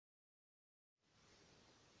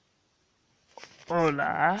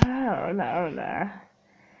Hola, hola, hola.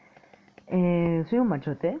 Soy un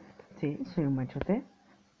machote. Sí, soy un machote.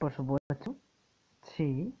 Por supuesto.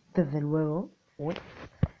 Sí, desde luego. Uy.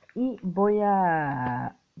 Y voy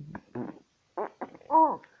a.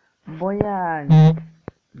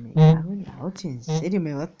 Me cago en la hostia, en serio,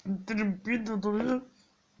 me va interrumpiendo todo eso.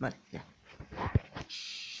 Vale, ya.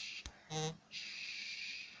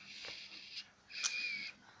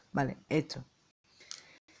 Vale, esto.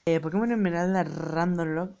 Pokémon Esmeralda Random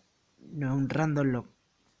Lock. No es un Random Lock.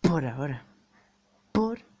 Por ahora.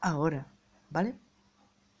 Por ahora. ¿Vale?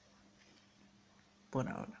 Por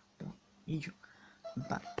ahora. Y yo.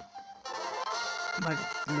 Vale. Vale,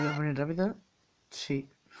 lo voy a poner rápido.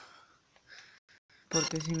 Sí.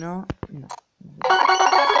 Porque si no, no.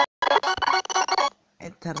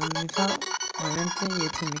 Está randomizado, obviamente, y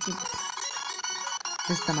este es mi equipo.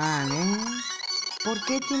 Está mal, ¿eh? ¿Por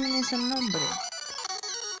qué tienen esos nombres?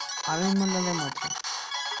 Ahora mismo lo demuestro.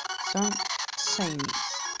 Son shinies,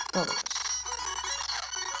 todos.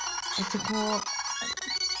 Este juego,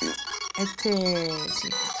 este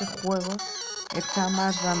juego está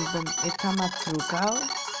más random, está más trucado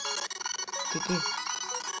que qué.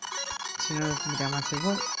 Si no lo tendría más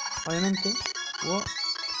trucado, obviamente. Wow.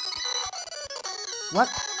 What?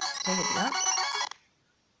 ¿Qué es?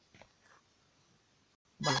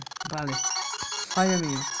 Vale, vale. Fallo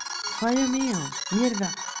mío. Fallo mío.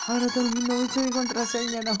 Mierda. Ahora todo el mundo ha visto mi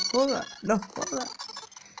contraseña. No joda. No joda.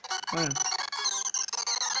 Bueno.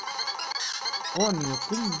 Oh, amigo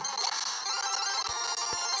coño.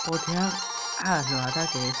 Potear. Ah, los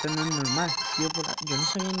ataques. Eso no es normal. Yo no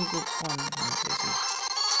sabía ni que... Oh, no sé si...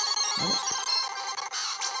 ¿Vale?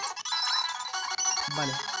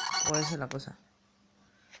 Vale. Puede ser la cosa.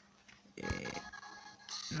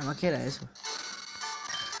 Nada más que era eso.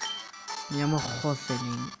 Me llamo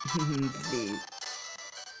Jocelyn. Sí.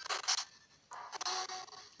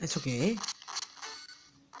 ¿Eso qué es?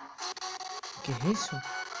 ¿Qué es eso?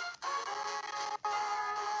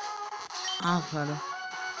 Ah, claro.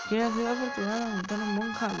 Quiero ciudad Portugal, montar un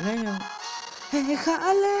buen jaleo.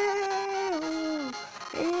 ¡Jaleo!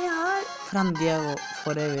 Fran Diego,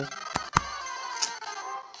 forever.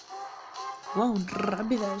 Wow,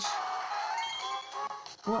 rápidas.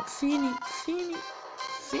 Wow, Fini.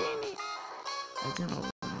 Yo no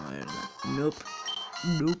puedo moverla. Nope.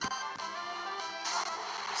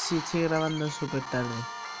 Sí, estoy grabando súper tarde.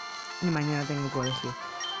 Y mañana tengo colegio.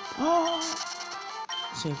 ¡Oh!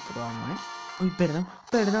 Sí, pero vamos, ¿eh? Uy,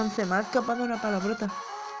 perdón, se me ha escapado una palabrota.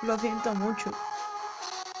 Lo siento mucho.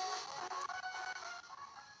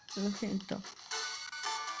 Lo siento.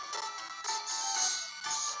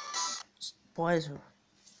 Pues eso.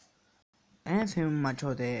 Soy un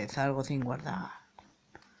machote, salgo sin guardar.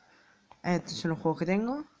 Estos son los juegos que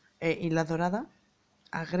tengo. Isla Dorada.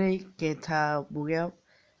 A Grey, que está bugueado.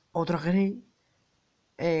 Otro Grey.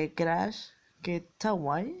 Crash, que está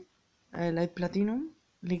guay. Light Platinum.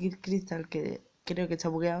 Liquid Crystal, que creo que está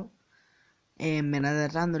bugueado. Merada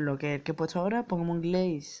Random, lo que he puesto ahora. Pokémon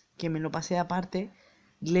Glaze, que me lo pasé aparte.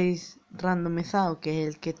 Glaze randomizado, que es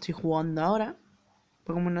el que estoy jugando ahora.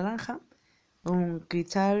 Pokémon Naranja. Un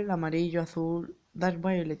cristal amarillo, azul, Dark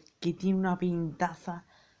Violet, que tiene una pintaza,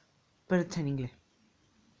 pero está en inglés.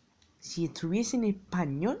 Si estuviese en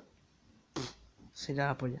español, sería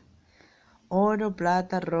la polla. Oro,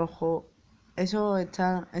 plata, rojo. Eso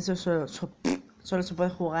solo se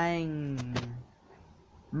puede jugar en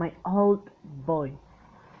My Old Boy.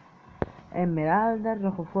 Esmeralda,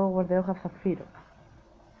 rojo fuego, verde hoja, zafiro.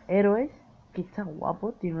 Héroes, que está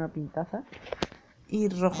guapo, tiene una pintaza. Y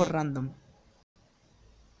rojo random.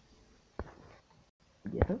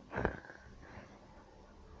 ¿Y eso?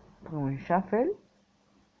 Pokémon Shuffle.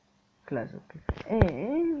 Claro.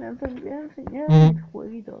 Me voy a enseñar mis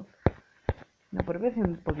jueguitos. No, pero voy a hacer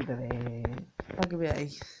un poquito de... para que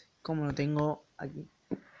veáis cómo lo tengo aquí.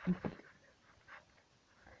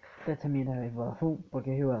 Esta mierda es Vodafone,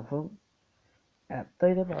 porque es Vodafone.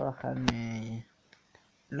 Estoy de para bajarme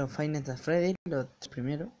los Five Nights at Freddy, los tres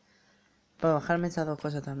primeros. Para bajarme estas dos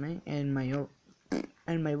cosas también, el My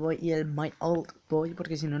Boy y el My Old Boy,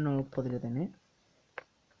 porque si no, no los podría tener.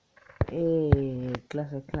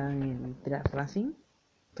 Clash of Clans y el Drag Racing.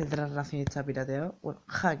 Que el Drag Racing está pirateado, bueno,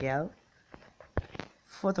 hackeado.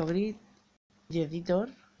 Photogrid y Editor,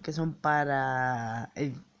 que son para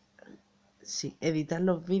editar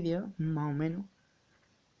los vídeos, más o menos.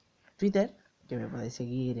 Twitter, que me podéis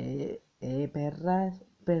seguir, perras,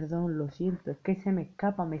 perdón, lo siento, es que se me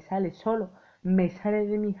escapa, me sale solo, me sale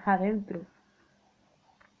de mis adentro.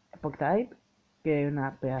 Type, que es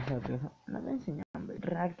una pedazo de cosa. No te enseño, hombre.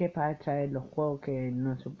 Rack, que para extraer los juegos que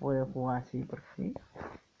no se puede jugar así por fin.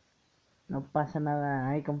 No pasa nada,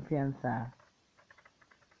 hay confianza.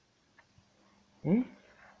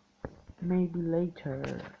 Maybe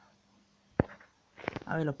later.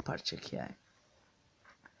 A ver los parches que hay.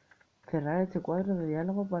 Cerrar este cuadro de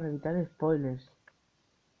diálogo para evitar spoilers.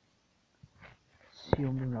 Sí,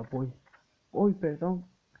 hombre, una polla. Uy, perdón.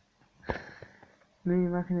 No hay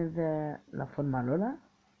imágenes de la forma Lola.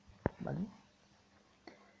 Vale.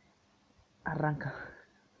 Arranca.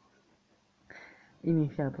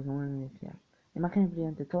 Inicial, Pokémon inicial. Imágenes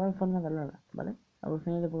brillantes, todas las formas de Lola, ¿vale?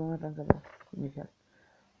 Evoluciones de Pokémon arranca. Inicial.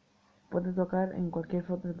 Puedes tocar en cualquier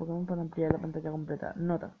foto de Pokémon para ampliar la pantalla completa.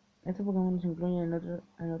 Nota. Este Pokémon se incluye en otras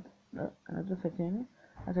secciones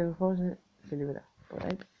hasta que el juego se libera. Por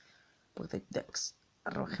ahí. Por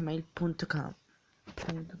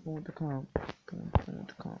dex@gmail.com.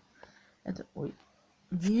 Uy.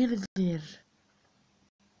 Mierder.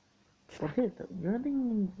 Por cierto, yo no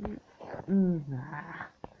tengo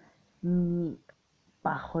ni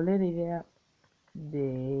pajolera idea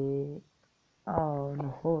de... Oh,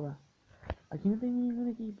 no joda. Aquí no tengo ningún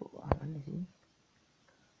equipo. Ah, vale, sí.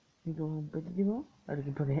 Equipo competitivo. El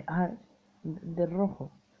equipo de Ash. De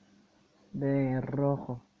rojo. De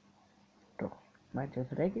rojo. Rojo.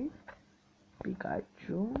 Manchester X.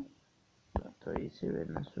 Pikachu. Gato y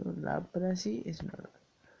Azul. Lapras y Snorlax.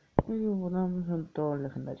 Mis equipos son todos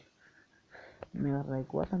legendarios. Mega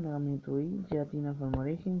Rayquaza, Mega Mewtwo y Giratina Form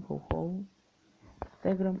Origin, Ho-Ho,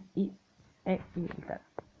 Tegrom y tal.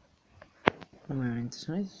 Nuevamente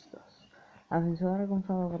son estos. Ascensadora con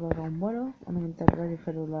Fado, Garra Dragón Vuelo, Elemental Rayo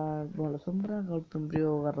Ferular, Vuelo Sombra, Golpe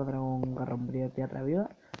Umbrío, Garra Dragón, Garra Umbrío, Tierra Viva,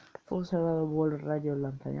 Fuego Sagrado, Vuelo Rayo,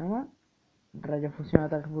 Lanzallamas, Rayo Fusión,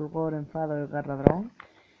 Ataque Fulgor, Enfado y Garra Dragón,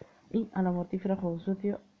 y a la Mortífera, Juego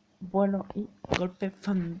Sucio, Vuelo y Golpe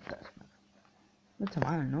Fantasma. No está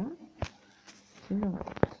mal, ¿no? Sí, no.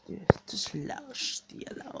 Esto es la hostia,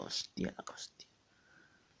 la hostia, la hostia.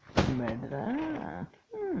 ¿Verdad?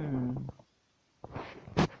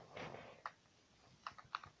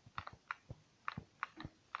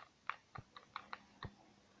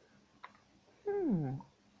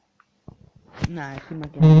 Nada, estoy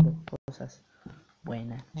maquinando cosas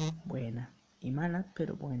buenas, buenas y malas,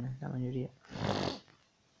 pero buenas, la mayoría.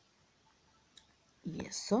 Y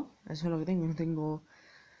eso es lo que tengo.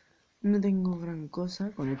 No tengo gran cosa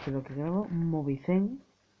con esto lo que grabo. Movicen,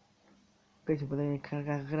 que se puede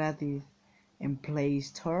descargar gratis en Play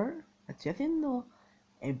Store. Estoy haciendo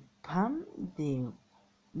spam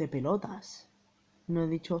de pelotas. No he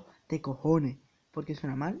dicho de cojones, porque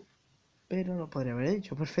suena mal, pero lo podría haber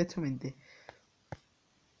dicho perfectamente.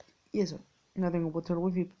 Y eso, no tengo puesto el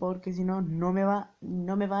wifi porque si no, no me va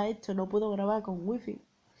esto, no puedo grabar con wifi.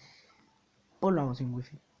 Pues lo hago sin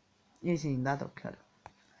wifi. Y sin datos, claro.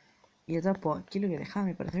 Y esto pues aquí lo voy a dejar,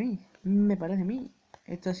 me parece a mí.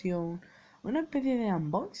 Esto ha sido una especie de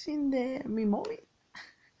unboxing de mi móvil.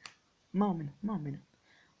 Más o menos.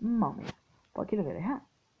 Pues aquí lo voy a dejar.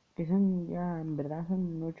 Que son ya, en verdad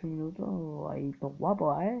son 8 minutos ahí, todo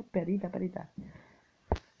guapos, perita.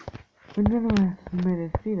 Pues nada más, me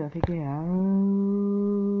despido, así que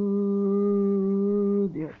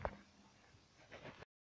adiós.